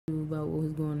about what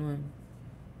was going on.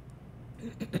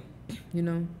 You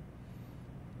know?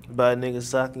 About niggas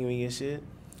socking me and shit.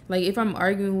 Like, if I'm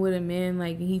arguing with a man,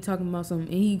 like, and he talking about something,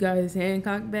 and he got his hand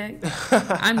cocked back,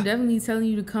 I'm definitely telling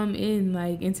you to come in,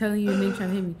 like, and telling you, and they trying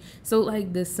to hit me. So,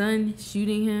 like, the son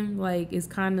shooting him, like, is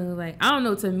kind of, like, I don't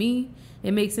know, to me,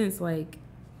 it makes sense, like,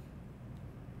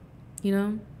 you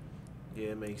know? Yeah,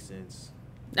 it makes sense.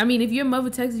 I mean, if your mother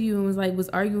texted you and was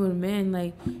arguing with a man,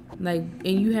 like,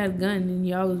 and you had a gun, and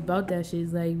y'all was about that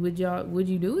shit, like, would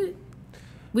you do it?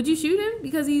 Would you shoot him?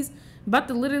 Because he's about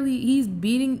to he's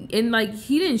beating, and, like,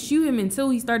 he didn't shoot him until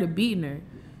he started beating her.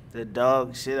 The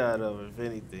dog shit out of her, if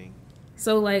anything.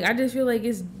 So, like, I just feel like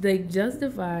it's, like,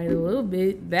 justified a little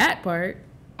bit, that part.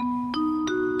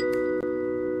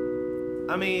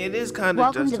 I mean, it is kind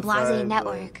of justified. Welcome to Blasé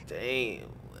Network. Damn,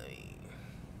 like,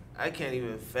 I can't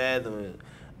even fathom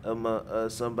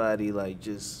somebody, like,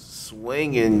 just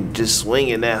swinging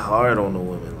that hard on a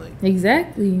woman. Like,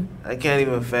 Exactly. I can't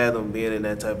even fathom being in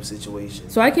that type of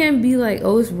situation. So I can't be like,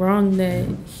 oh, it's wrong that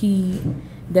he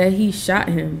shot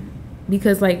him,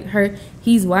 because, like,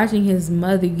 he's watching his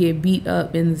mother get beat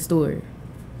up in the store,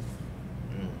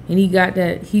 and he got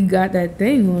that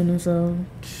thing on him. So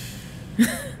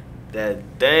that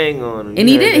thing on him, and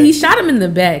he shot him in the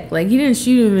back. Like, he didn't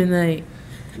shoot him in, like.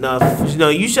 No,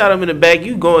 you shot him in the back,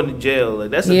 you going to jail.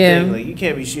 Like, that's the thing. Like, you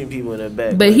can't be shooting people in the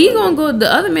back. But he gonna go.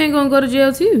 The other man gonna go to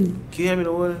jail too. Can you hand me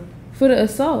the water? For the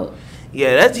assault.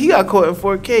 Yeah, he got caught in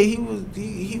 4K. He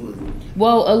was.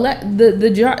 Well,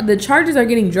 the charges are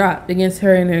getting dropped against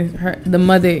her and the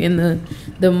mother and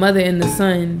the mother and the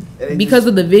son because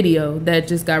of the video that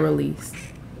just got released.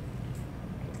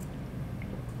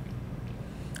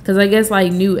 Because I guess,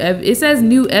 like, it says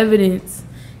new evidence.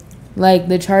 Like,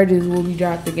 the charges will be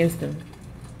dropped against them.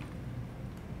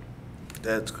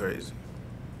 That's crazy.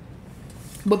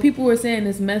 But people were saying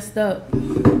it's messed up.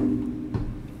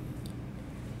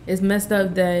 It's messed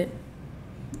up that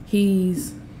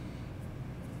he's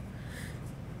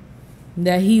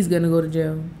gonna go to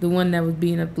jail. The one that was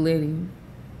beating up the lady.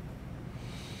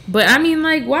 But, I mean,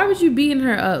 like, why was you beating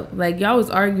her up? Like, y'all was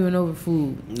arguing over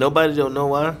food. Nobody don't know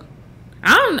why?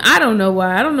 I don't know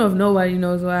why. I don't know if nobody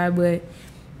knows why, but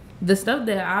the stuff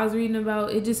that I was reading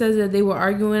about, it just says that they were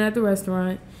arguing at the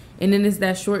restaurant, and then it's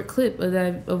that short clip of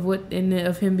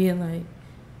him being like.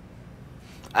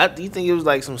 Do you think it was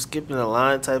like some skipping a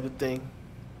line type of thing?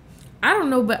 I don't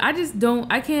know, but I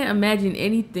can't imagine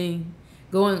anything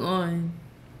going on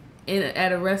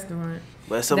at a restaurant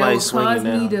but somebody that would cause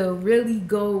me now. to really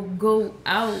go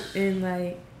out and,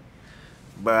 like.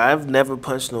 Bro, I've never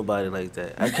punched nobody like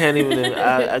that. I can't even.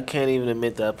 I can't even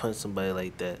admit that I punched somebody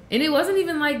like that. And it wasn't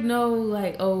even like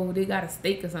oh, they got a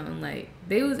steak or something. Like,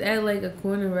 they was at, like, a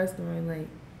corner restaurant, like,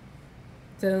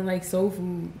 selling, like, soul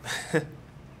food.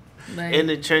 Like, in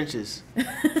the trenches,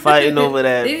 fighting over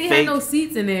that. They didn't have no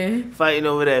seats in there. Fighting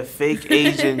over that fake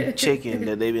Asian chicken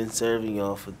that they've been serving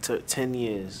y'all for 10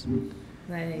 years.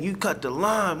 Like, you cut the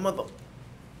line, mother.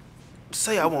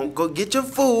 Say I won't go get your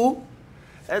food.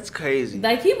 That's crazy.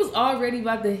 Like, he was already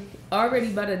about to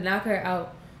knock her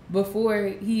out before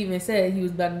he even said he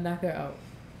was about to knock her out.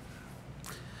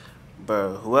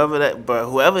 Bro,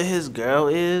 whoever his girl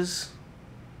is,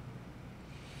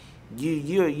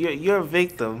 you're a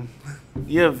victim.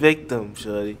 You're a victim,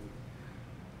 shorty.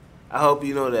 I hope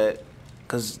you know that,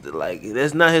 cause, like,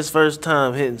 that's not his first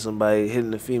time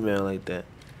hitting a female like that.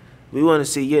 We want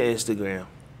to see your Instagram.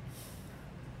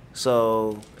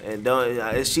 So, and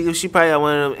she probably got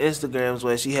one of them Instagrams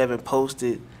where she haven't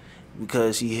posted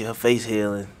because her face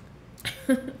healing.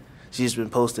 She's been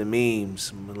posting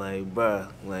memes. Like, bruh,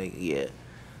 like, yeah.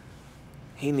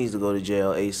 He needs to go to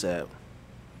jail ASAP.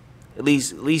 At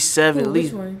least 7. Who, at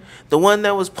least which one? The one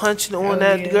that was punching on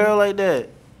that girl like that.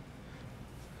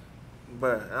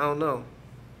 Bruh, I don't know.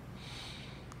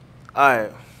 All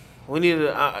right, we need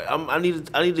to. I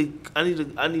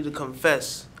need to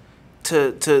confess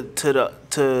to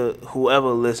whoever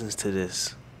listens to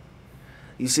this.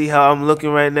 You see how I'm looking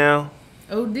right now?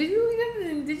 Oh, did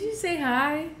you say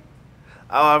hi?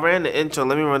 Oh, I ran the intro.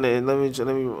 Let me run the. Let me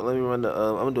run the.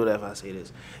 I'm gonna do that if I say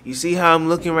this. You see how I'm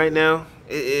looking right now?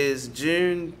 It is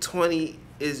June 28,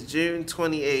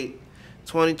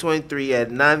 2023 at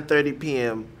 9:30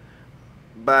 p.m.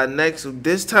 By next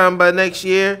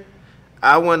year,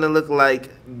 I want to look like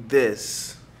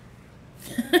this.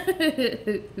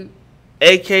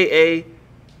 AKA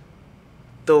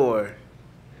Thor.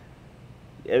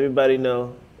 Everybody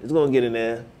know. It's gonna get in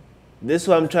there. This is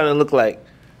what I'm trying to look like.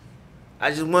 I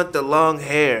just want the long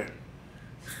hair.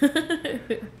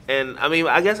 And I mean,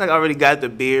 I guess I already got the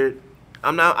beard.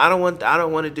 I don't want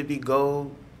it to be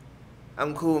gold.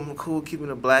 I'm cool. I'm cool keeping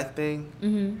the black thing.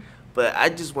 Mm-hmm. But I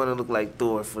just want to look like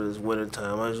Thor for this winter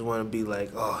time. I just want to be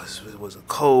like, oh, it was a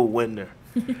cold winter.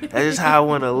 That's just how I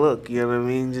want to look. You know what I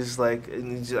mean? Just like, I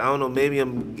don't know. Maybe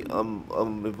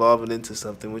I'm evolving into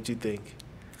something. What you think?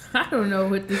 I don't know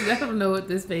what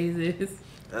this phase is.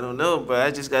 I don't know, but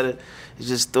I just gotta. It's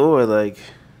just Thor. Like,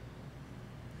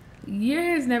 your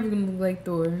hair's never gonna look like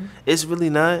Thor. it's really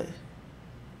not.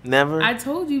 Never. I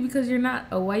told you because you're not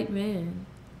a white man.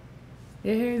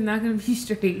 Your hair is not gonna be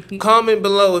straight. Comment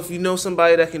below if you know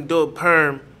somebody that can do a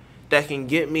perm that can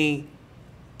get me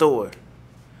Thor.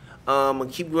 I'm gonna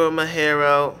keep growing my hair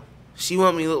out. She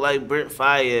want me to look like Brent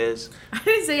Faiyaz. I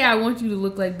didn't say I want you to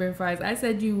look like Brent Faiyaz. I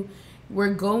said you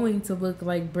were going to look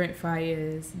like Brent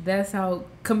Faiyaz. That's how,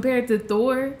 compared to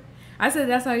Thor, I said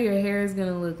that's how your hair is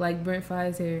gonna look, like Brent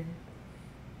Faiyaz's hair,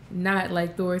 not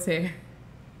like Thor's hair.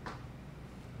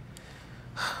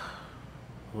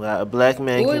 Well, a black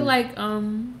man Or can... like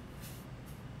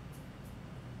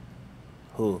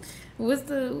Who? What's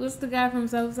the guy from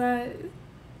Southside?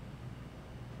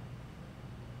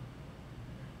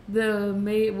 The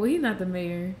mayor. Well, he's not the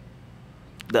mayor.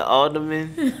 The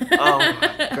alderman. Oh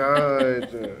my god.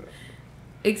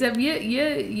 Except your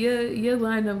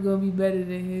lineup gonna be better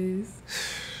than his.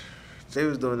 They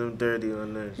was doing them dirty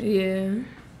on that. Yeah.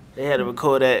 They had to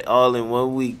record that all in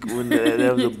 1 week. When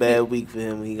that was a bad week for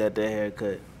him when he got that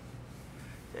haircut.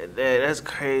 That's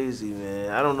crazy, man.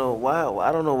 I don't know why.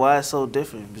 I don't know why it's so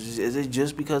different. Is it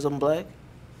just because I'm black?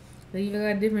 They even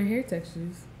got different hair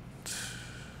textures.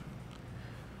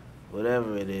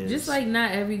 Whatever it is. Just like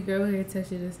not every girl hair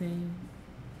texture the same.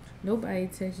 Nobody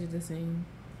texture the same.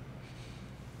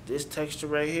 This texture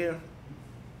right here.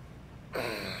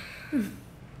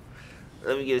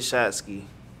 Let me get a shot ski.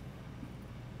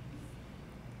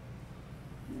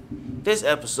 This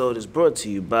episode is brought to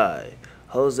you by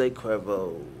Jose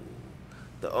Cuervo.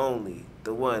 The only,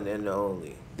 the one and the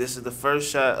only. This is the first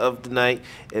shot of the night,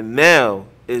 and now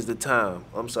is the time.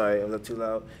 I'm sorry, I'm not too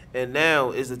loud. And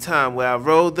now is the time where I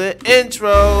roll the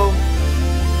intro.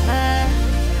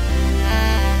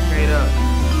 Straight up.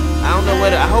 I don't know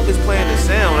whether, I hope it's playing the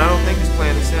sound. I don't think it's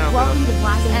playing the sound. Welcome to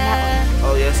Blasé Network.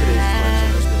 Oh, yes, it is. It's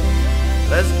playing the sound.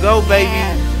 Let's go, baby.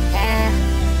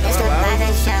 It's the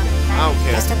Blasé Show. I don't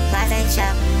care. It's the Blasé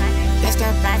Show. It's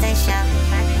the Blasé Show.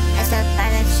 It's the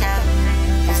Blasé Show.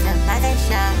 It's the Blasé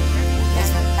Show.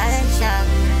 It's the Blasé Show.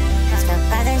 It's the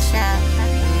Blasé Show.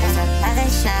 It's the Blasé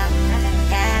Show.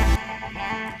 Yeah.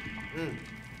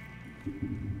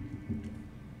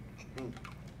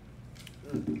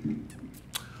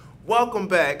 Welcome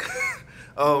back.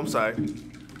 Oh, I'm sorry.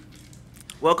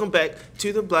 Welcome back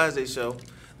to the Blasé Show,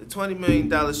 the $20 million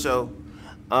show,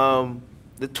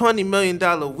 the $20 million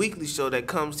weekly show that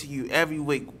comes to you every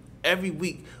week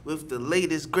with the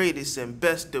latest, greatest, and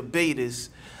best debaters,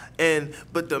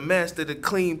 but the master the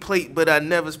clean plate. But I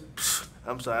never.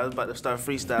 I'm sorry, I was about to start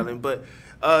freestyling, but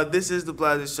this is the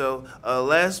Blasé Show.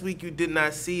 Last week you did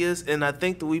not see us, and I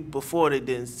think the week before they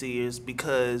didn't see us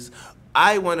because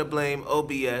I want to blame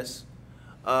OBS.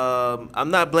 I'm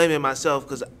not blaming myself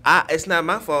because it's not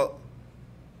my fault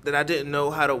that I didn't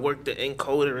know how to work the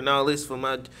encoder and all this for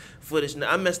my footage. Now,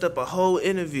 I messed up a whole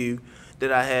interview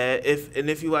that I had.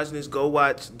 If you're watching this, go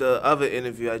watch the other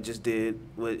interview I just did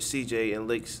with CJ and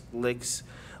Licks.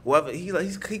 Whatever he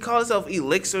calls himself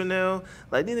Elixir now.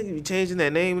 Like they niggas be changing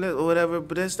that name or whatever.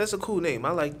 But that's a cool name.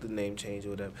 I like the name change or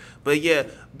whatever. But yeah,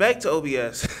 back to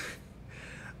OBS.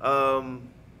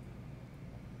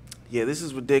 Yeah, this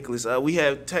is ridiculous. We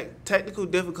have technical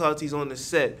difficulties on the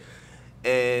set,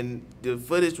 and the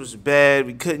footage was bad.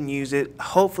 We couldn't use it.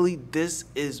 Hopefully, this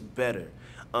is better.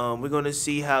 We're going to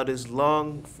see how this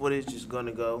long footage is going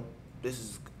to go. This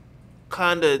is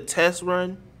kind of a test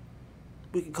run.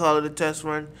 We can call it a test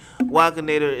run.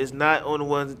 Wakinator is not on the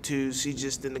ones and twos. She's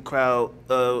just in the crowd.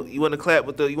 You want to clap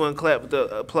with the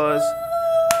applause?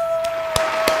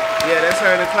 Yeah, that's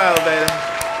her in the crowd, baby.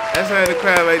 That's her in the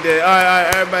crowd right there. All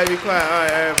right, everybody be quiet. All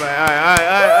right, everybody. All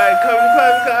right, come be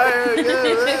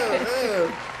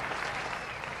quiet.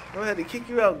 I'm gonna have to kick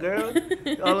you out, girl.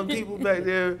 All them people back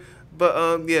there.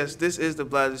 But yes, this is the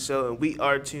Blasé Show, and we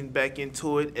are tuned back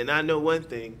into it. And I know one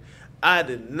thing: I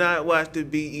did not watch the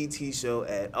BET show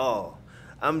at all.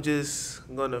 I'm just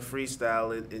gonna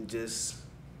freestyle it and just.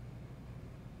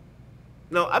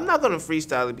 No, I'm not gonna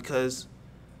freestyle it because.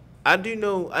 I do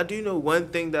know one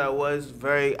thing that I'm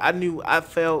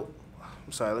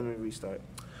sorry, let me restart.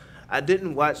 I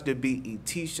didn't watch the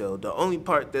BET show. The only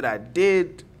part that I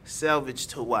did salvage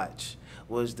to watch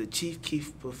was the Chief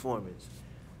Keef performance.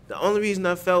 The only reason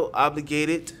I felt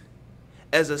obligated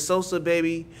as a Sosa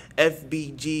baby,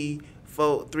 FBG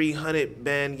 300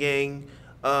 band gang.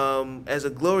 As a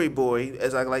glory boy,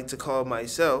 as I like to call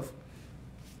myself,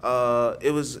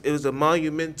 it was a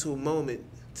monumental moment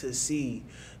to see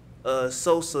the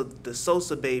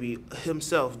Sosa baby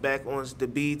himself back on the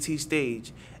BET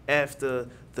stage after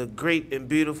the great and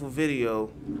beautiful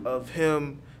video of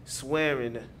him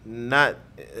swearing, not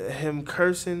him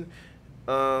cursing,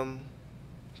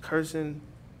 cursing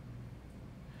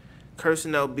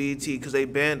out BET because they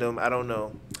banned him. I don't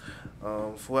know,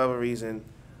 for whatever reason.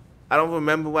 I don't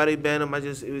remember why they banned him. I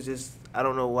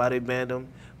don't know why they banned him.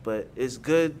 But it's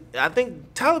good. I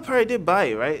think Tyler Perry did buy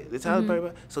it, right? Did Tyler Perry buy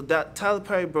it? So Tyler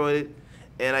Perry brought it,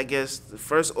 and I guess the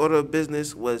first order of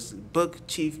business was book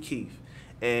Chief Keef,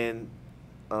 and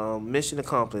mission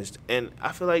accomplished. And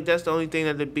I feel like that's the only thing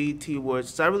that the BET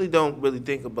Awards. So I really don't really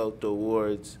think about the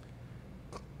awards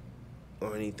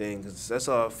or anything, because that's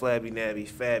all flabby, nabby,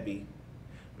 fabby,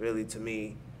 really, to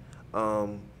me.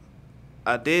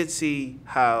 I did see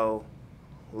how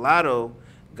Lotto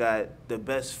got the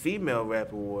best female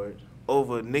rap award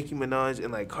over Nicki Minaj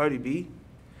and like Cardi B,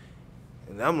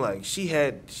 and I'm like, she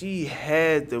had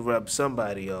to rub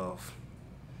somebody off,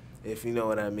 if you know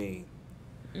what I mean.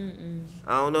 I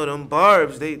don't know, them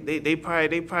Barbs. They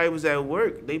probably was at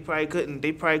work. They probably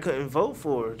couldn't vote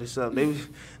for her or something.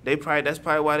 They probably, that's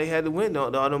probably why they had to win.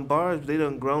 All them Barbs, they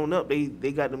done grown up.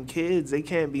 They got them kids. They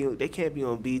can't be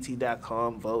on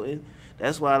BT.com voting.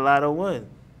 That's why Lotto won.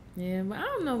 Yeah, but I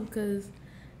don't know, because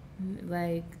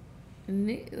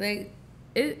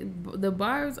the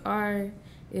Barbs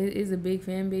is a big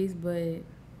fan base, but a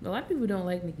lot of people don't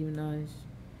like Nicki Minaj,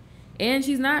 and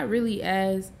she's not really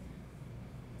as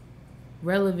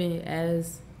relevant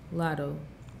as Lotto.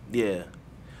 Yeah,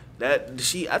 I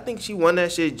think she won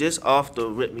that shit just off the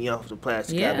Rip Me Off the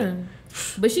Plastic. Yeah,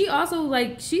 but she also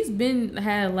she's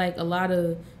had a lot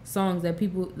of songs that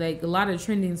people a lot of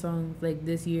trending songs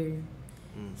this year.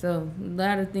 So a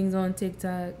lot of things on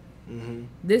TikTok.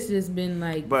 This just been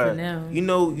for now. You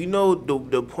know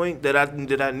the point that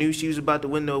I knew she was about to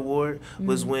win the award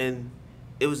was when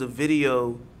it was a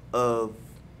video of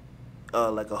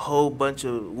a whole bunch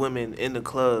of women in the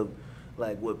club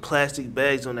with plastic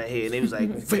bags on their head, and they was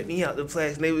rip me out the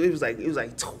plastic. It was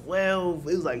like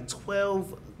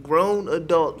 12 grown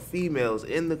adult females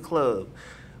in the club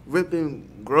ripping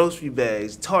grocery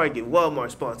bags, Target,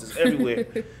 Walmart sponsors everywhere.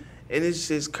 And it's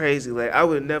just crazy. I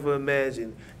would never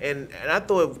imagine. And I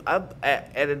thought at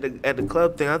the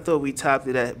club thing, I thought we topped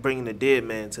it at bringing the dead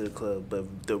man to the club.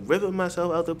 But the ripping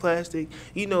myself out the plastic,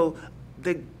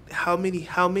 how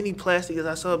many plastics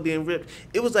I saw being ripped?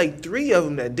 It was 3 of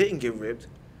them that didn't get ripped.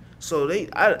 So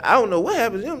I don't know what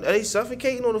happened to them. Are they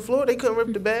suffocating on the floor? They couldn't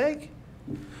rip the bag?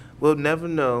 We'll never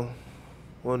know.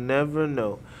 We'll never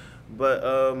know. But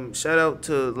shout out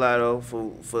to Lotto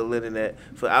for letting that.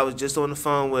 I was just on the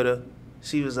phone with her.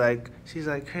 She's like,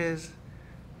 Chris.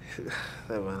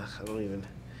 I don't even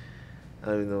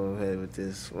know what I'm headed with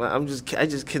this. I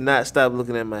just cannot stop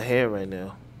looking at my hair right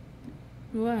now.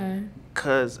 Why?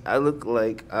 'Cause I look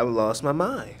like I've lost my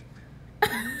mind.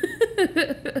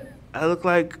 I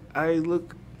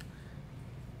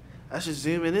should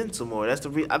zoom it in some more. I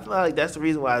feel like that's the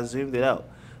reason why I zoomed it out,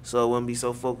 so I wouldn't be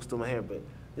so focused on my hair. But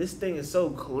this thing is so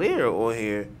clear on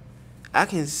here. I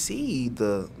can see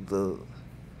the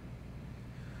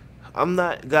I'm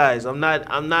not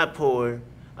poor.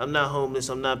 I'm not homeless.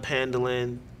 I'm not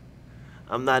pandering.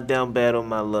 I'm not down bad on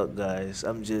my luck, guys.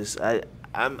 I'm trying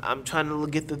to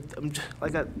get I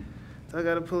gotta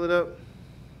pull it up.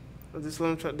 This is what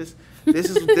I'm trying. This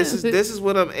is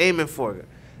what I'm aiming for.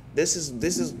 This is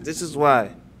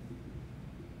why.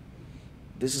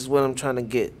 This is what I'm trying to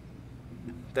get.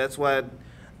 That's why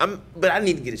but I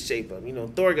need to get a shape up.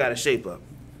 Thor got a shape up.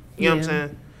 You know what I'm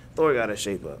saying? Thor got a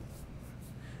shape up.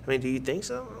 I mean, do you think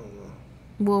so? I don't know.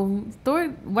 Well,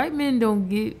 white men don't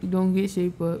get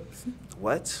shape ups.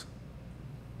 What?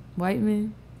 White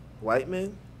men? White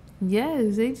men?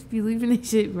 Yes, they just be leaving their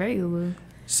shit regular.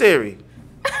 Siri.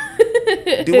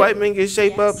 Do white men get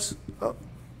shape ups? Oh.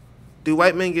 Do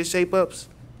white men get shape ups?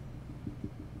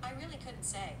 I really couldn't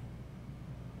say.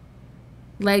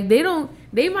 They don't.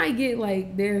 They might get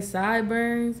their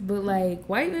sideburns, but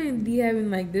white men be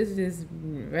having this just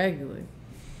regular.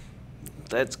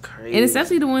 That's crazy. And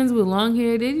especially the ones with long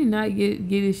hair, they do not get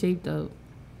it shaped up.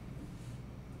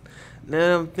 Now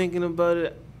that I'm thinking about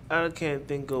it, I can't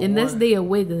think of unless one. they a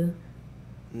wigger.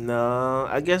 No,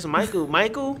 I guess Michael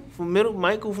from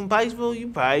Pikesville, you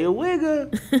probably a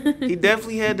wigger. He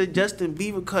definitely had the Justin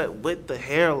Bieber cut with the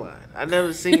hairline. I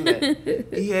never seen that.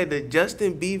 He had the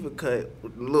Justin Bieber cut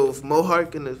with a little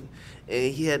mohawk and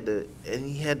he had the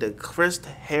crisp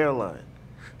hairline.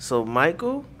 So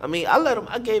Michael, I mean,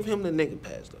 I gave him the nigga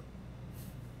pass though.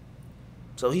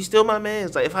 So he's still my man.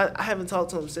 It's like if I haven't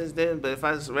talked to him since then, but if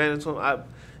I just ran into him,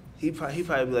 he probably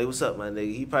be like, "What's up, my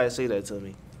nigga?" He probably say that to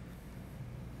me,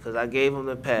 cause I gave him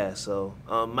the pass. So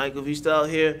Michael, if you still out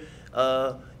here,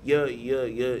 your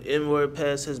N-word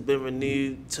pass has been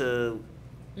renewed to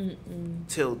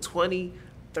till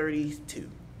 2032,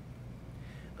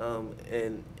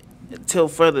 and until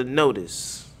further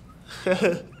notice.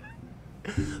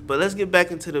 But let's get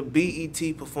back into the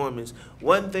BET performance.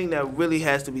 One thing that really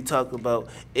has to be talked about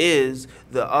is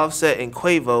the Offset and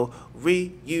Quavo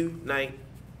reunite.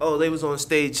 Oh, they was on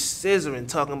stage scissoring,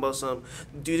 talking about something.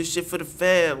 Do this shit for the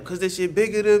fam, cause this shit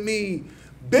bigger than me.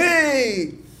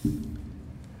 Big!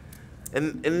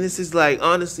 And this is like,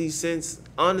 honestly,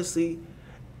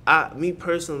 me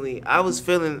personally,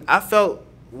 I felt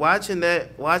watching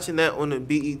that on the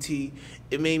BET,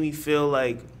 it made me feel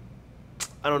like,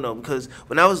 I don't know, because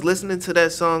when I was listening to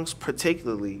that song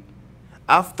particularly,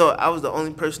 I thought I was the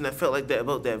only person that felt like that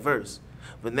about that verse.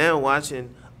 But now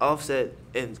watching Offset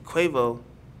and Quavo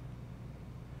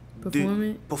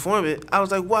perform it, I was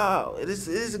like, wow, it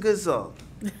is a good song.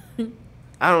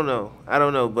 I don't know,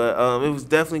 but it was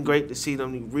definitely great to see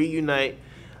them reunite.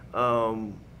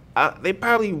 They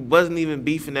probably wasn't even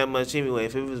beefing that much anyway.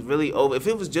 If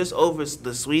it was just over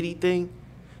the Sweetie thing,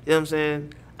 you know what I'm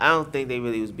saying? I don't think they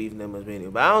really was beefing that much anyway.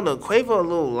 But I don't know, Quavo a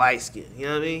little light skinned, you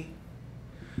know what I mean?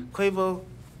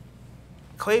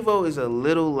 Quavo is a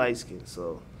little light skinned,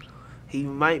 so he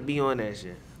might be on that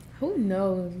shit. Who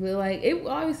knows? But like, it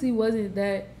obviously wasn't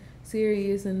that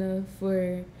serious enough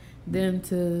for them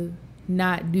to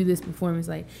not do this performance.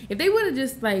 Like, if they would have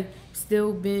just like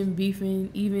still been beefing,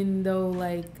 even though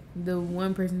like the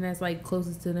one person that's like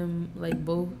closest to them, like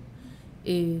both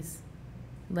is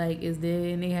there,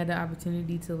 and they had the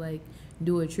opportunity to like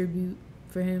do a tribute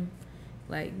for him,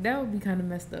 like that would be kind of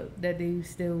messed up. That they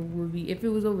still would be, if it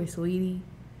was over Sweetie,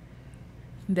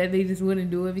 that they just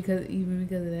wouldn't do it because of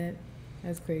that.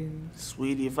 That's crazy.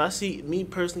 Sweetie, if I see, me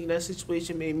personally, that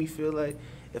situation made me feel like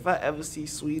if I ever see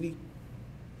Sweetie,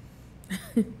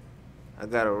 I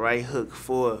got a right hook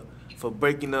for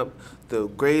breaking up the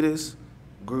greatest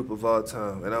group of all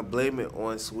time, and I blame it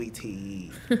on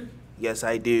Sweetie. Yes,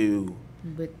 I do.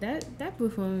 But that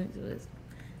performance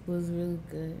was really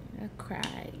good. I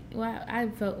cried. Well, I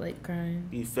felt like crying.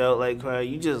 You felt like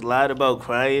crying? You just lied about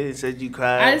crying and said you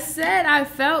cried? I said I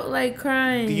felt like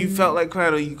crying. You felt like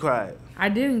crying or you cried? I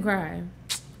didn't cry,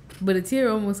 but a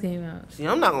tear almost came out. See,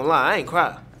 I'm not gonna lie, I ain't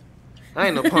cry. I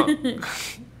ain't no punk.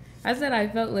 I said I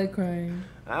felt like crying.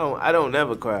 I don't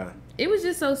never cry. It was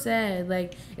just so sad,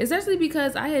 like, especially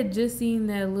because I had just seen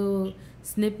that little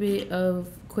snippet of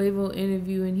Quavo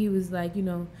interview, and he was like, you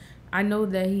know, I know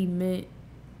that he meant,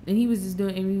 and he was just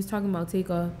doing, and he was talking about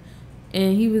Takeoff,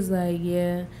 and he was like,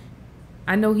 yeah,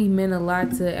 I know he meant a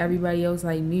lot to everybody else,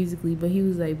 like, musically, but he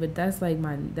was like, but that's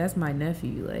my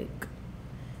nephew, like,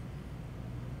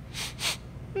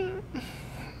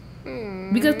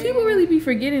 because people really be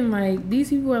forgetting, like, these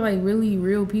people are like really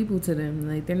real people to them,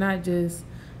 like, they're not just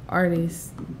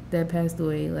artists that passed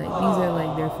away, like, these are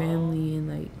like their family and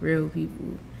like real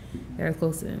people that are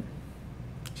close to them.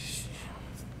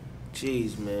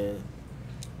 Jeez, man.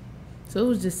 So it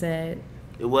was just sad.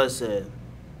 It was sad.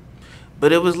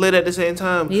 But it was lit at the same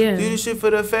time. Yeah. Do this shit for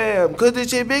the fam. Cause this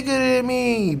shit bigger than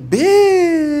me.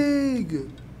 Big.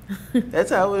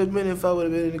 That's how it would have been if I would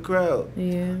have been in the crowd.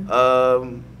 Yeah.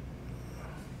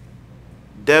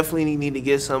 Definitely need to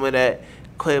get some of that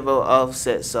Quavo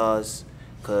Offset sauce.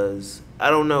 Cause I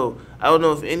don't know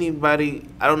if anybody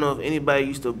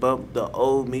used to bump the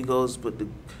old Migos,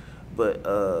 but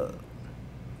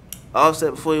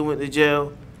Offset before he went to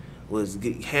jail was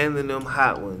handling them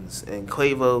hot ones, and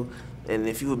Quavo, and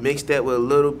if you would mix that with a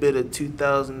little bit of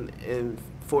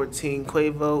 2014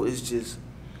 Quavo, it's just,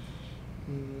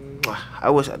 I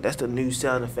wish that's the new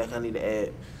sound effect I need to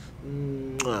add.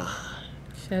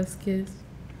 Chef's kiss.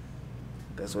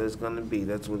 That's what it's gonna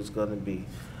be.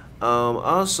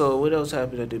 Also, what else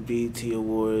happened at the BET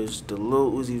Awards? The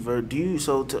Lil Uzi Vert.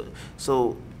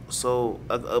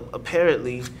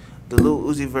 Apparently, the Lil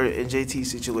Uzi Vert and JT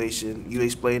situation. You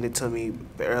explained it to me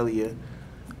earlier.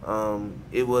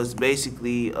 It was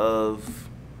basically of.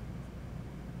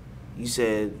 You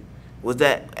said, was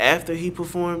that after he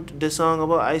performed the song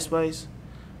about Ice Spice,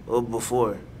 or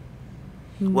before?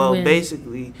 Well, When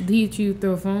basically. Did you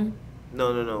throw a phone?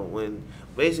 No. When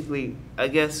basically, I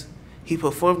guess. He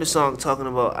performed the song talking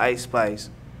about Ice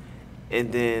Spice,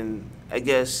 and then I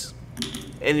guess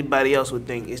anybody else would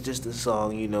think it's just a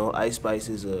song, you know. Ice Spice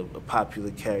is a popular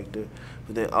character,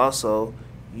 but then also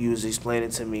you was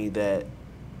explaining to me that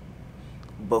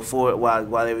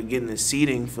while they were getting the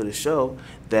seating for the show,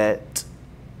 that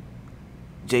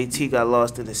JT got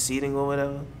lost in the seating or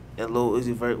whatever, and Lil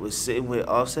Uzi Vert was sitting with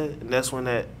Offset, and that's when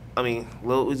Lil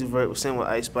Uzi Vert was sitting with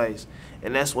Ice Spice,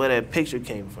 and that's where that picture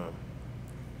came from.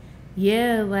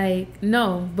 Yeah, like,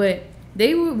 no, but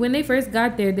when they first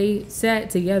got there, they sat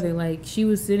together. Like, she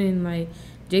was sitting, like,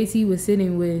 JT was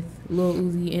sitting with Lil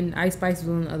Uzi, and Ice Spice was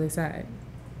on the other side.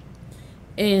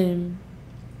 And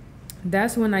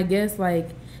that's when I guess, like,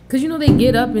 because, you know, they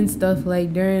get up and stuff,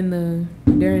 like, during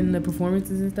the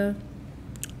performances and stuff.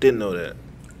 Didn't know that.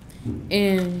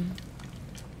 And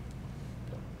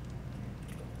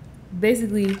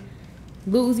basically,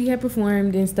 Lil Uzi had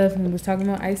performed and stuff and was talking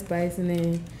about Ice Spice, and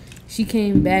then she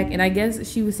came back, and I guess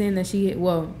she was saying that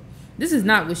this is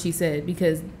not what she said,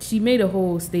 because she made a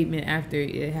whole statement after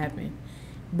it happened,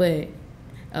 but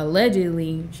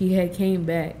allegedly she had came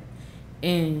back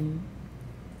and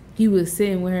he was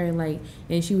sitting with her, like,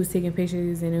 and she was taking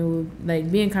pictures, and it was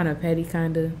like being kind of petty,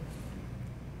 kind of,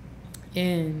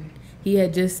 and he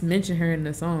had just mentioned her in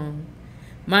the song.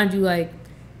 Mind you, like,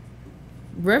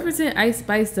 referencing Ice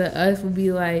Spice to us would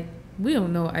be like, we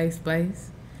don't know Ice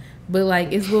Spice, but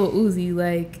like, it's Lil Uzi.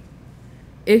 Like,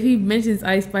 if he mentions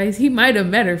Ice Spice, he might have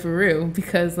met her for real,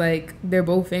 because like, they're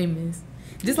both famous.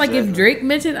 Just like if Drake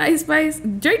mentioned Ice Spice,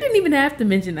 Drake didn't even have to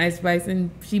mention Ice Spice,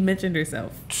 and she mentioned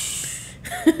herself.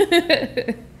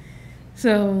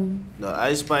 So no,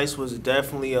 Ice Spice was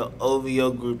definitely an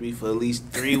OVO groupie for at least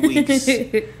 3 weeks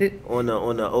on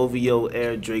the OVO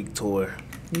Air Drake tour.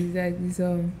 Exactly.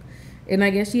 So, and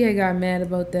I guess she had got mad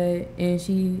about that, and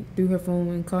she threw her phone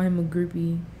and called him a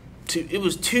groupie. It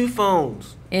was 2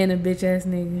 phones and a bitch ass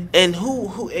nigga. And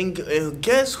and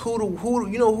guess who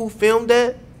you know who filmed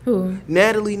that? Who?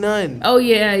 Natalie Nunn. Oh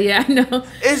yeah, I know.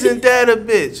 Isn't that a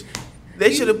bitch?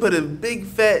 They should have put a big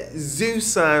fat Zeus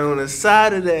sign on the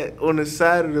side of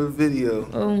the video.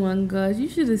 Oh my gosh, you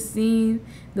should have seen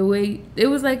the way it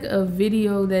was, like a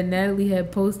video that Natalie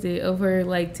had posted of her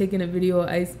like taking a video of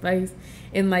Ice Spice,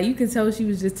 and like you can tell she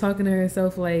was just talking to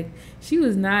herself. Like, she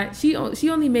was not. She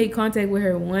only made contact with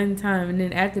her one time, and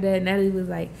then after that, Natalie was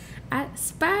like,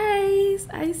 Ice Spice,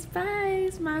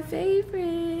 my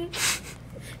favorite.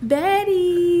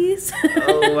 Baddies.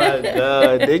 Oh my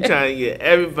God, they trying to get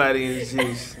everybody in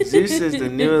Zeus. Zeus is the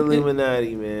new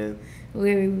Illuminati, man.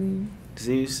 Literally.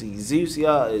 Zeus,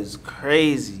 y'all is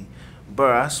crazy,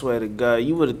 bro. I swear to God,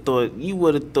 you would have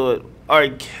thought R.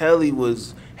 Kelly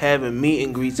was having meet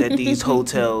and greets at these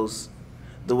hotels,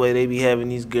 the way they be having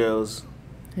these girls.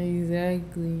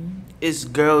 Exactly. It's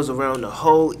girls around the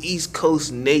whole East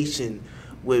Coast nation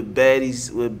with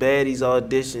baddies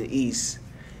audition East.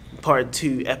 Part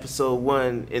 2, episode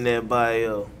 1 in that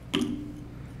bio.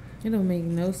 It don't make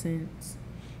no sense.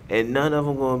 And none of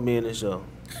them gonna be in the show.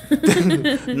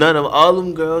 All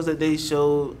them girls that they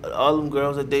showed,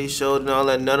 and all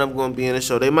that, none of them gonna be in the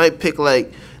show. They might pick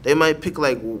like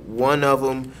one of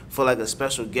them for like a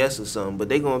special guest or something, but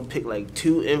they gonna pick like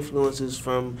 2 influencers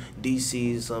from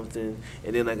DC or something,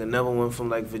 and then like another one from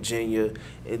like Virginia,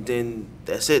 and then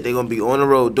that's it. They gonna be on the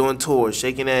road doing tours,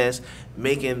 shaking ass,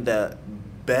 making the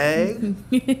bag,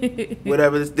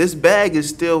 whatever. This bag is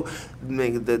still,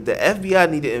 the FBI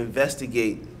need to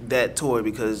investigate that tour,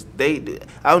 because I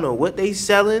don't know what they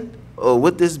selling or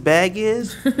what this bag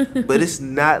is, but it's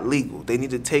not legal. They need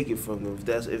to take it from them.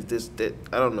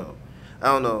 I don't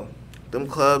know. Them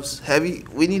clubs heavy.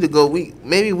 We need to go.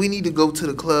 Maybe we need to go to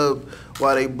the club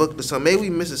while they booked or something. Maybe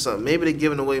we missing something. Maybe they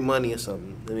giving away money or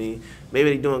something. I mean,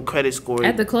 maybe they doing credit scoring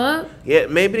at the club. Yeah,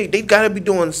 maybe they gotta be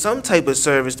doing some type of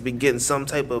service to be getting some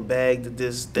type of bag that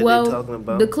they're talking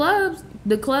about. The clubs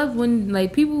when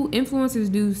like influencers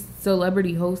do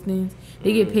celebrity hostings,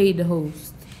 they get paid to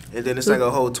host. And then it's like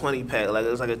a whole 20-pack. Like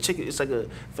it's like a chicken. It's like a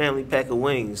family pack of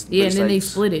wings. Yeah, and then they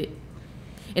split it.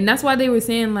 And that's why they were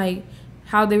saying like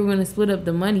how they were going to split up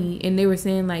the money, and they were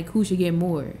saying like who should get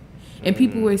more. And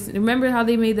people were, remember how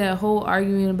they made that whole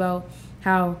argument about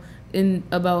how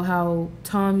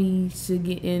Tommy should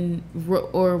get in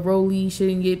or Rolly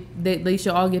shouldn't get, that they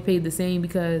should all get paid the same,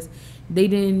 because they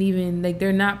didn't even, like,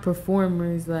 they're not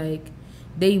performers. Like,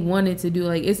 they wanted to do,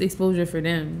 like, it's exposure for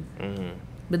them,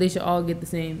 but they should all get the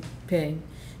same pay.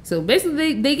 So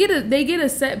basically they get a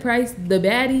set price. The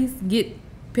baddies get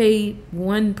paid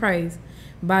one price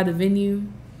by the venue.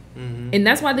 And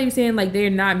that's why they were saying like they're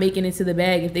not making it to the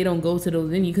bag if they don't go to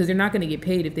those venues, because they're not going to get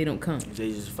paid if they don't come.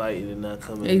 They just fighting and not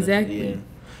coming. Exactly. Yeah.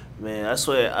 Man, I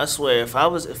swear, if I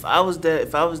was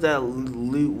that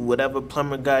whatever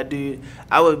plumber guy dude,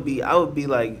 I would be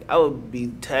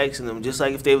taxing them just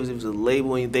like if it was a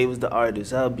label and they was the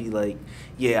artist. I would be like,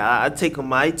 yeah, I take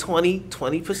my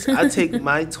 20%. I take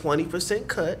my 20%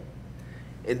 cut,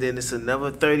 and then it's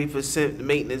another 30%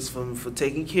 maintenance for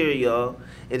taking care of y'all,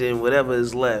 and then whatever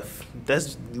is left.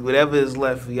 That's whatever is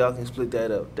left. Y'all can split that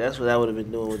up. That's what I would have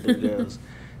been doing with the girls.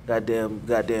 Goddamn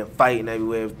fighting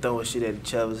everywhere, throwing shit at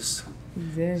each other.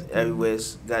 Exactly.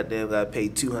 Everywhere's goddamn got to pay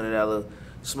 $200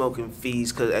 smoking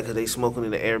fees because they smoking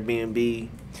in the Airbnb.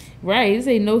 Right, this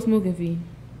ain't no smoking fee.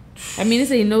 I mean,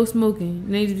 this ain't no smoking.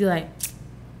 And they just be like,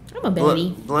 I'm a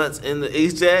baby. Blunts in the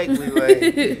exactly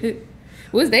like.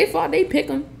 What's their fault? They pick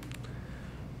them.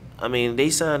 I mean, they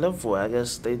signed up for it. I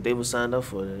guess they were signed up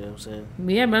for it. You know what I'm saying?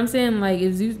 Yeah, but I'm saying like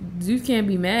if Zeus can't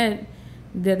be mad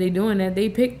that they doing that. They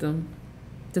picked them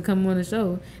to come on the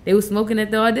show. They was smoking at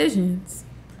the auditions.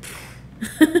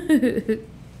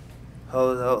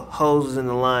 Hoes was in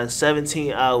the line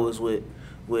 17 hours with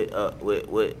a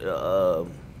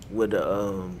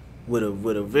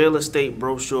real estate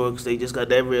brochure because they just got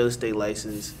that real estate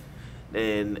license,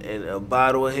 and a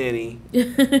bottle of Henny,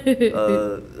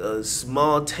 a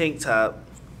small tank top,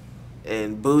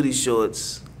 and booty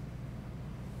shorts,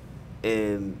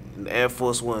 and Air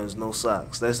Force Ones, no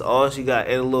socks. That's all she got,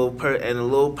 and a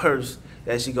little purse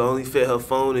that she can only fit her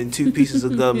phone and 2 pieces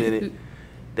of gum in it.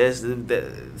 That's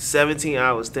 17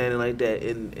 hours standing like that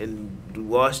in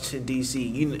Washington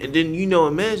D.C. And then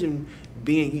imagine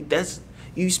being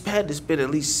you had to spend at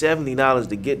least $70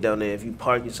 to get down there if you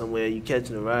parking somewhere, you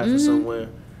catching a ride from somewhere.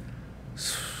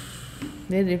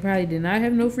 They probably did not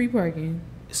have no free parking.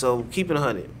 So keep it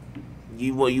 100.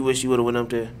 You wish you would have went up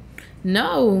there?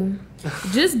 No,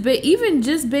 even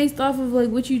just based off of like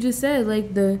what you just said,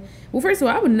 like first of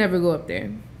all, I would never go up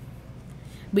there.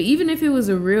 But even if it was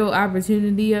a real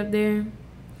opportunity up there,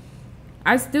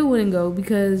 I still wouldn't go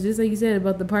because just like you said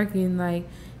about the parking, like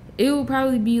it would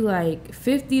probably be like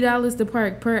 $50 to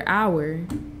park per hour.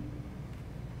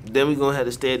 Then we gonna have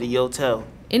to stay at the hotel.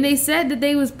 And they said that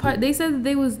they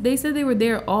were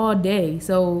there all day.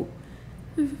 So,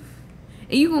 and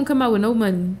you gonna come out with no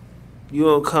money. You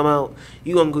gonna come out.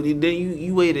 You gonna go. Then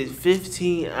you waited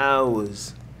 15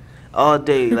 hours. All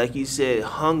day, like you said,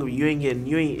 hungry. You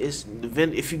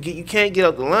can't get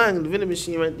out the line. The vending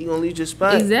machine, right? You gonna lose your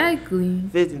spot. Exactly.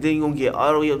 Then you gonna get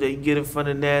all the way up there. You get in front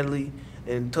of Natalie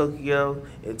and Tokyo,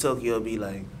 and Tokyo be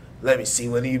like, "Let me see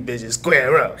one of you bitches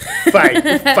square up,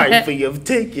 fight for your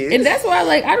tickets." And that's why,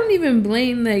 I don't even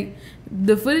blame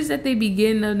the footage that they be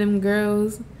getting of them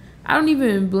girls. I don't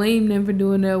even blame them for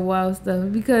doing that wild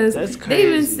stuff because they've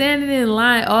been standing in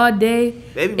line all day.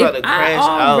 They be about to crash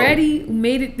out. I already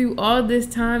made it through all this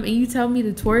time, and you tell me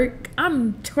to twerk?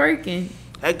 I'm twerking.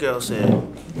 That girl said,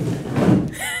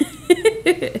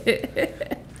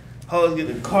 "Hoes get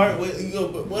a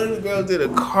cartwheel." One of the girls did a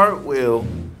cartwheel.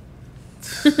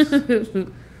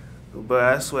 But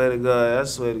I swear to God,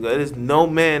 there's no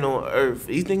man on earth.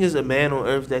 You think there's a man on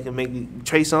earth that can make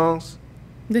Trey songs?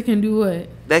 They can do what?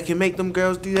 That can make them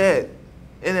girls do that.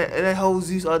 And that whole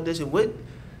Zeus audition. What?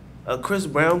 A Chris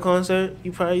Brown concert,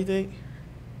 you probably think?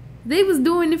 They was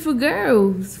doing it for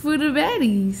girls, for the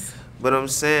baddies. But I'm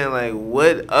saying,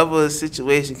 what other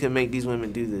situation can make these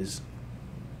women do this?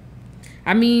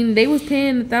 I mean, they was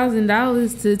paying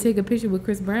 $1,000 to take a picture with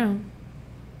Chris Brown.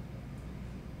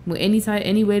 With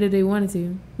any way that they wanted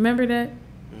to. Remember that?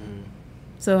 Mm-hmm.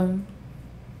 So...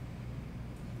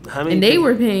 And they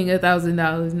were paying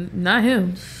 $1,000, not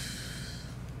him.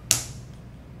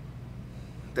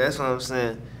 That's what I'm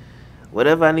saying.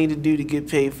 Whatever I need to do to get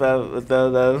paid for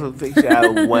 $1,000 for a picture,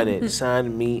 I want it.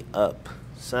 Sign me up.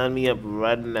 Sign me up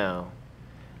right now.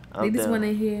 They just want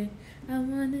to hear, I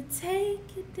want to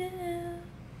take it down.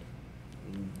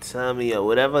 Sign me up.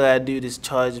 Whatever I do to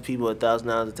charge people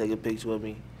 $1,000 to take a picture with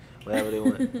me, whatever they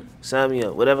want. Sign me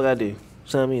up. Whatever I do,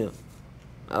 sign me up.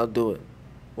 I'll do it.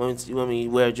 You want me to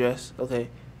wear a dress? Okay.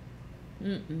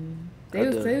 They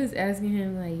was asking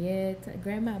him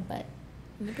grab my butt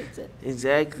in the picture.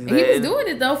 Exactly. And he was doing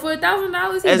it though for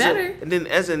 $1,000. He better. And then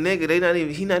as a nigga, they not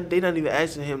even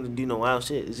asking him to do no wild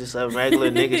shit. It's just like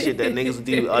regular nigga shit that niggas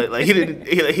do. Like he didn't.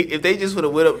 If they just would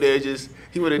have went up there,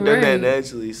 he would have done that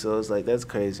naturally. So it's like that's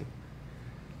crazy.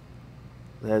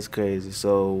 That's crazy.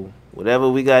 So whatever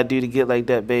we gotta do to get like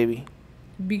that, baby.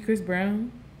 Be Chris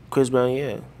Brown. Chris Brown,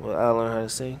 yeah. Well, I learned how to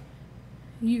sing.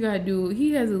 You gotta do.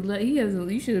 He has a.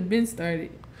 You should have been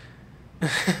started.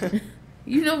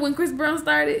 You know when Chris Brown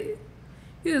started,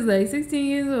 he was 16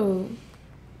 years old.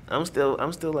 I'm still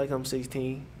like I'm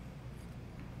 16.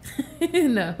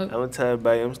 No. I'm gonna tell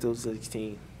everybody I'm still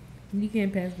 16. You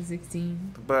can't pass for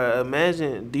 16. But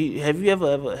imagine, have you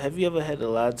ever had to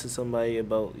lie to somebody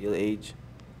about your age?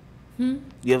 You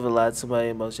ever lied to somebody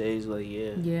about your age? Like,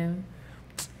 yeah.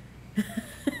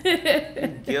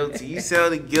 Guilty. You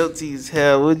sounded guilty as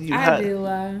hell. What you? I did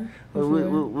lie. What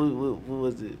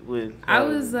was it? When I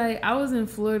was in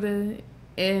Florida,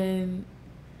 and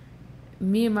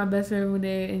me and my best friend were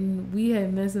there, and we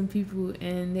had met some people,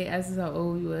 and they asked us how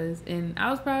old we was, and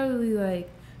I was probably like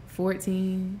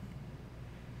 14.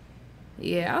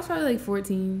 Yeah, I was probably like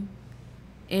 14,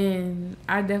 and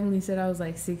I definitely said I was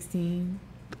like 16.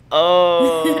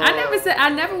 Oh. I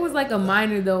never was like a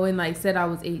minor though, and like said I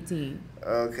was 18.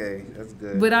 Okay, that's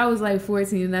good. But I was like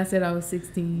 14, and I said I was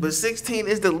 16. But 16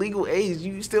 is the legal age.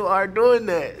 You still are doing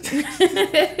that.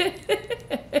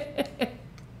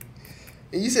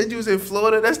 And you said you was in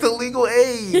Florida. That's the legal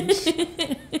age.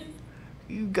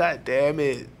 You goddamn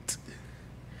it.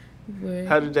 What?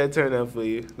 How did that turn out for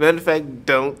you? Matter of fact,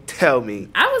 don't tell me.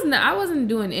 I wasn't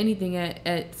doing anything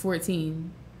at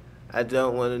 14. I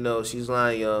don't want to know. She's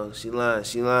lying, y'all. She lying.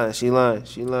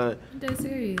 I'm dead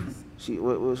serious.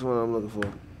 Which one I'm looking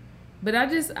for? But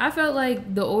I felt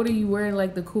like the older you were,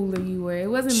 like the cooler you were. It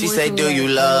wasn't. She more say, so "Do like, you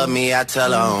love me?" I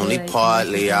tell her only like,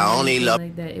 partly. I only love.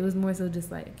 like that. It was more so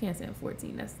just like I can't say I'm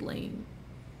 14. That's lame.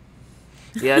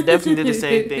 Yeah, I definitely did the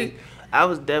same thing. I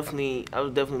was definitely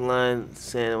lying,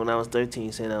 saying when I was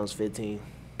 13, saying I was 15.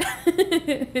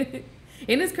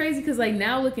 And it's crazy because like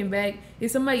now looking back, if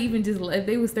somebody even just if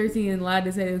they was 13 and lied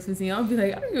and said it was 15, I'll be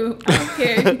like, I don't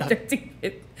care if you're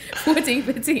 13, 14,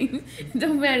 15. It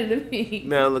don't matter to me.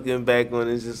 Now looking back on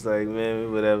it, it's just like,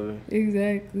 man, whatever.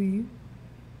 Exactly.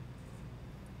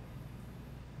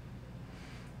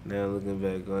 Now looking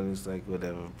back on it, it's like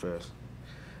whatever, press.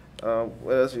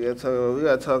 What else we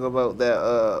gotta talk about?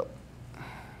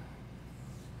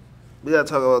 We gotta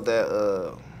talk about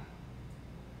that.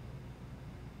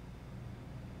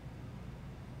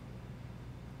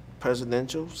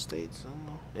 Presidential states. I don't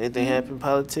know. Anything happen in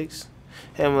politics?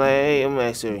 Hey, I'm gonna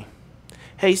ask Siri.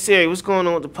 Hey Siri, what's going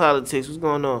on with the politics? What's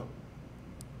going on?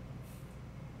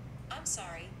 I'm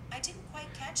sorry, I didn't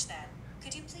quite catch that.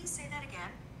 Could you please say that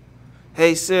again?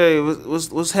 Hey Siri,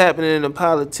 what's happening in the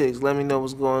politics? Let me know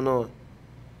what's going on.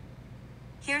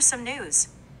 Here's some news.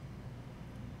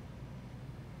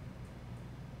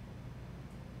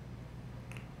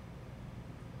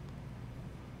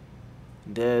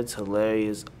 Dad's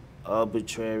hilarious,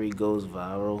 arbitrary goes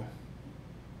viral.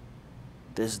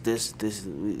 This is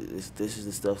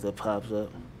the stuff that pops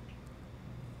up.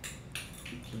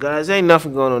 Guys, ain't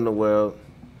nothing going on in the world.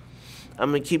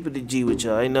 I'm gonna keep it a G with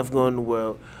y'all. Ain't nothing going on in the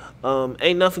world.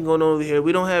 Ain't nothing going on over here.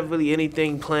 We don't have really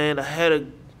anything planned. What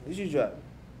you drop?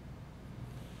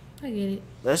 I get it.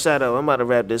 Let's shut up. I'm about to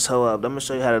wrap this whole up. I'm gonna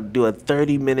show you how to do a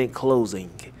 30-minute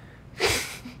closing.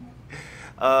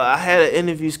 I had an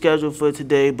interview scheduled for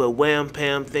today, but wham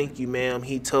Pam, thank you, ma'am.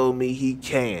 He told me he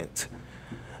can't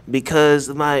because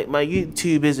my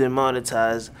YouTube isn't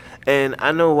monetized, and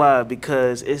I know why.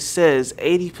 Because it says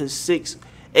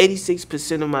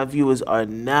 86% of my viewers are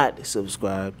not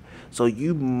subscribed. So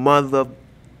you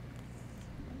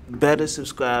better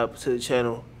subscribe to the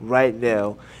channel right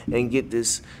now and get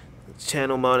this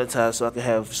channel monetized so I can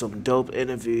have some dope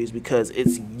interviews, because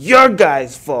it's your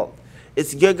guys' fault.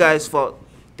 It's your guys' fault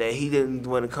that he didn't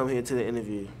want to come here to the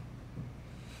interview.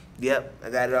 Yep, I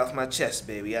got it off my chest,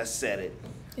 baby. I said it.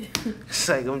 It's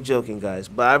like, I'm joking, guys.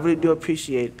 But I really do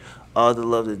appreciate all the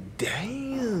love.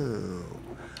 Damn.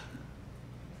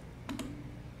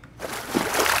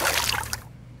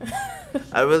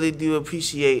 I really do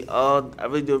appreciate all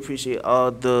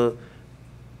the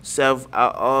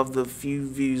all of the few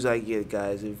views I get,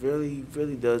 guys. It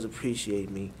really does appreciate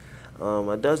me. I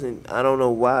don't know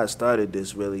why I started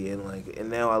this really, and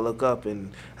now I look up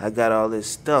and I got all this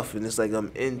stuff, and it's like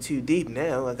I'm in too deep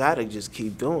now. I gotta just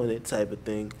keep doing it, type of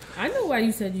thing. I know why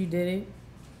you said you did it.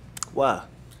 Why?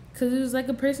 Cause it was like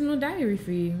a personal diary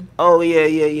for you. Oh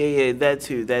yeah. That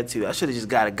too. I should have just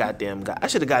got a goddamn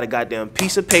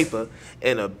piece of paper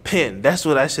and a pen. That's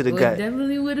what I should have got.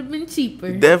 Definitely would have been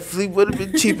cheaper. Definitely would have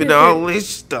been cheaper than all this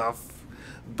stuff.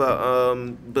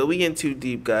 But we getting too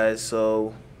deep, guys.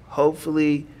 So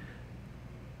hopefully,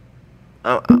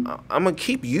 I'm gonna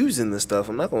keep using this stuff.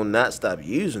 I'm not gonna not stop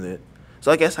using it.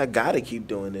 So I guess I gotta keep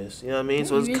doing this. You know what I mean? Yeah,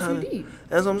 so it's kind of,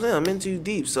 that's what I'm saying. I'm in too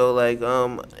deep. So like,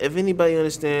 if anybody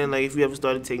understand, like, if you ever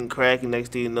started taking crack and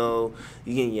next thing you know,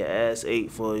 you getting your ass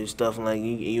ate for your stuff, and like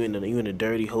you in a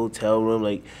dirty hotel room,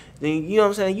 like, then you know what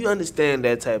I'm saying? You understand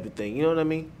that type of thing. You know what I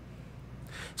mean?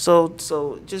 So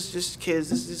just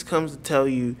kids, this just comes to tell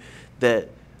you that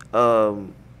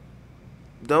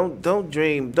Don't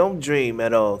dream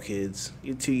at all, kids.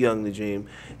 You're too young to dream.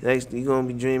 Next, you're gonna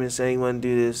be dreaming, saying you want to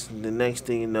do this. The next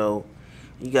thing you know,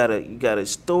 you gotta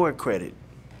store credit,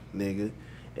 nigga,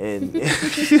 and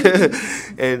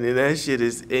and that shit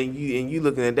is and you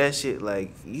looking at that shit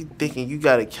like you thinking you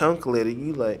got a calculator.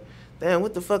 You like, damn,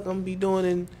 what the fuck I'm gonna be doing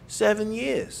in 7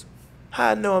 years?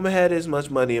 How I know I'm gonna have this much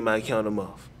money in my account a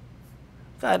month?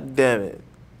 God damn it.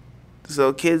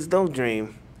 So kids, don't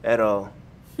dream at all.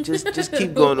 Just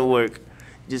keep going to work.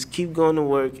 Just keep going to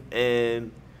work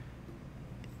and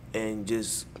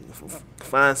just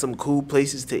find some cool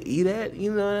places to eat at.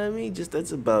 You know what I mean? Just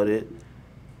that's about it.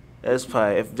 That's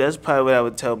probably what I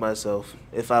would tell myself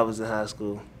if I was in high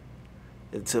school.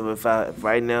 If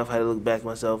right now if I had to look back at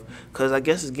myself, cause I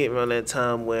guess it's getting around that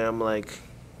time where I'm like,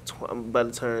 I'm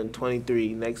about to turn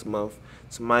 23 next month.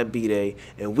 It's my B-Day,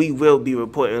 and we will be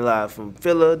reporting live from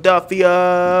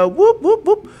Philadelphia. Whoop, whoop,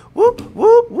 whoop, whoop,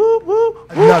 whoop, whoop,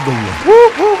 whoop. Another one.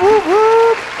 Whoop, whoop, whoop,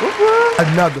 whoop, whoop, whoop.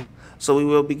 Another. So we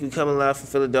will be coming live from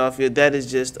Philadelphia. That is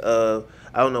just, I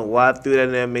don't know why I threw that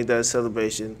in there and made that a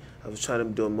celebration. I was trying to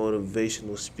do a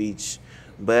motivational speech.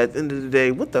 But at the end of the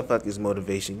day, what the fuck is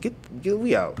motivation?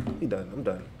 We out. We done. I'm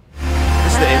done.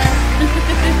 This is the end.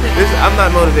 I'm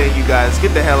not motivating you guys.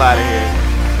 Get the hell out of here.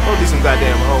 Go do some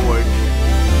goddamn homework.